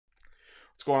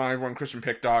What's going on, everyone? Chris from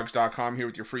Pickdawgz.com here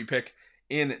with your free pick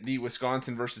in the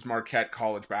Wisconsin versus Marquette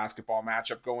college basketball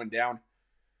matchup going down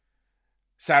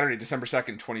Saturday, December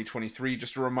 2nd, 2023.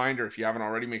 Just a reminder, if you haven't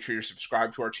already, make sure you're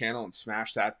subscribed to our channel and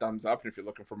smash that thumbs up. And if you're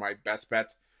looking for my best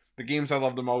bets, the games I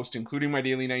love the most, including my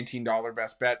daily $19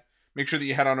 best bet, make sure that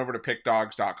you head on over to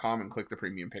Pickdawgz.com and click the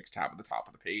Premium Picks tab at the top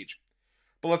of the page.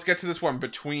 But let's get to this one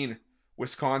between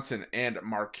Wisconsin and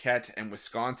Marquette. And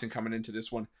Wisconsin coming into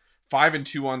this one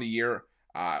 5-2 on the year.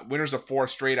 Winners of 4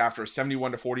 straight after a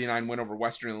 71-49 win over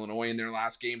Western Illinois in their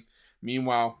last game.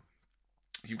 Meanwhile,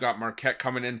 you've got Marquette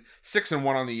coming in 6-1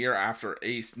 on the year after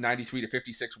a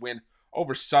 93-56 win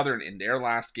over Southern in their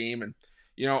last game. And,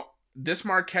 you know, this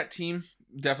Marquette team,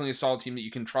 definitely a solid team that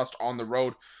you can trust on the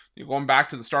road. You're going back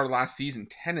to the start of last season,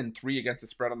 10-3 against the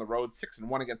spread on the road,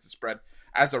 6-1 against the spread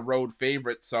as a road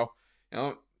favorite. So, you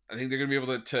know, I think they're going to be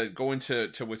able to go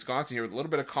into Wisconsin here with a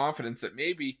little bit of confidence that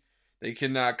maybe they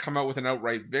can come out with an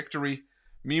outright victory.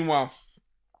 Meanwhile,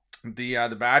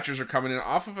 the Badgers are coming in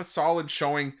off of a solid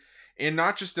showing in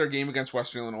not just their game against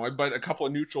Western Illinois, but a couple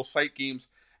of neutral site games.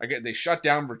 Again, they shut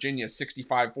down Virginia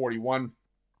 65-41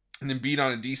 and then beat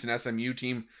on a decent SMU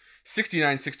team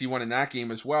 69-61 in that game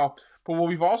as well. But what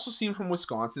we've also seen from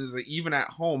Wisconsin is that even at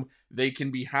home, they can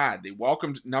be had. They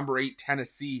welcomed number 8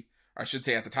 Tennessee, or I should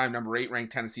say at the time, number 8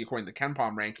 ranked Tennessee according to the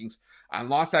KenPom rankings, and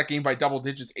lost that game by double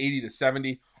digits,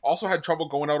 80-70. Also had trouble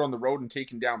going out on the road and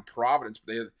taking down Providence,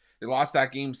 but they lost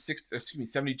that game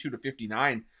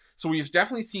 72-59. So we've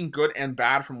definitely seen good and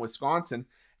bad from Wisconsin,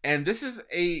 and this is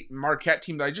a Marquette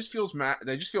team that I just feel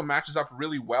matches up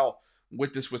really well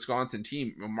with this Wisconsin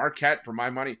team. Marquette, for my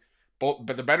money, but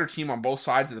the better team on both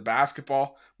sides of the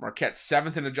basketball. Marquette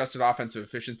 7th in adjusted offensive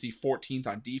efficiency, 14th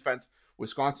on defense.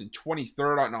 Wisconsin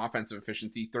 23rd on offensive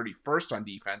efficiency, 31st on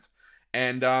defense.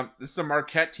 And this is a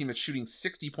Marquette team that's shooting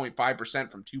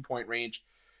 60.5% from two-point range,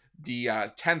 the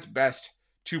 10th best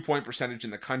two-point percentage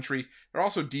in the country. They're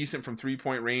also decent from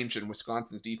three-point range, and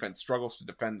Wisconsin's defense struggles to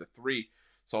defend the three.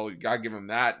 So you got to give them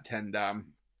that. And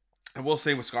I will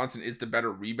say Wisconsin is the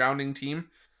better rebounding team.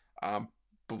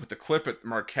 But with the clip at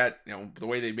Marquette, you know, the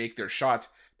way they make their shots,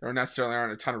 there aren't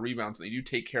necessarily a ton of rebounds. They do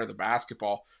take care of the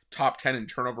basketball. Top 10 in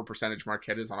turnover percentage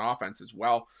Marquette is on offense as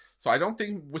well. So I don't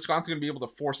think Wisconsin's going to be able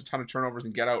to force a ton of turnovers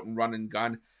and get out and run and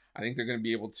gun. I think they're going to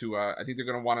be able to, I think they're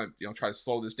going to want to, try to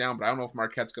slow this down, but I don't know if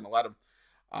Marquette's going to let them.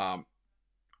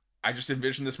 I just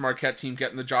envision this Marquette team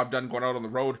getting the job done, going out on the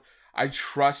road. I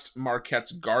trust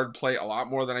Marquette's guard play a lot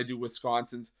more than I do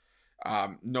Wisconsin's.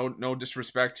 No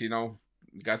disrespect to,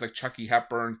 guys like Chucky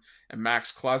Hepburn and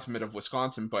Max Klesmit of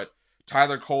Wisconsin, but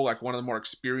Tyler Kolek, one of the more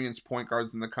experienced point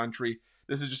guards in the country.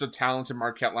 This is just a talented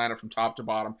Marquette lineup from top to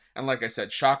bottom. And like I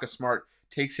said, Shaka Smart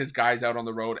takes his guys out on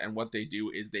the road, and what they do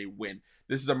is they win.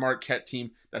 This is a Marquette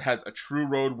team that has a true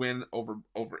road win over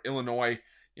Illinois,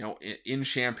 in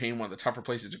Champaign, one of the tougher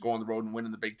places to go on the road and win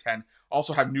in the Big Ten.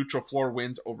 Also have neutral floor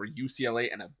wins over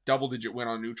UCLA and a double-digit win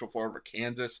on neutral floor over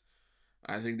Kansas.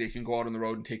 I think they can go out on the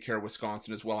road and take care of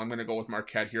Wisconsin as well. I'm going to go with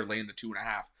Marquette here, laying the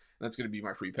 2.5. That's going to be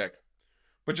my free pick.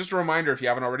 But just a reminder, if you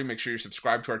haven't already, make sure you're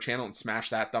subscribed to our channel and smash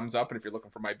that thumbs up. And if you're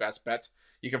looking for my best bets,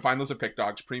 you can find those at Pick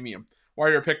Dawgz Premium. While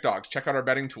you're at Pick Dawgz, check out our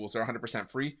betting tools. They're 100%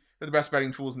 free. They're the best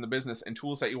betting tools in the business and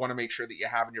tools that you want to make sure that you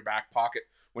have in your back pocket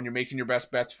when you're making your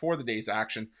best bets for the day's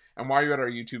action. And while you're at our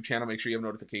YouTube channel, make sure you have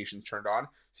notifications turned on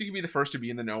so you can be the first to be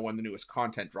in the know when the newest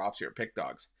content drops here at Pick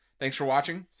Dawgz. Thanks for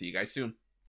watching. See you guys soon.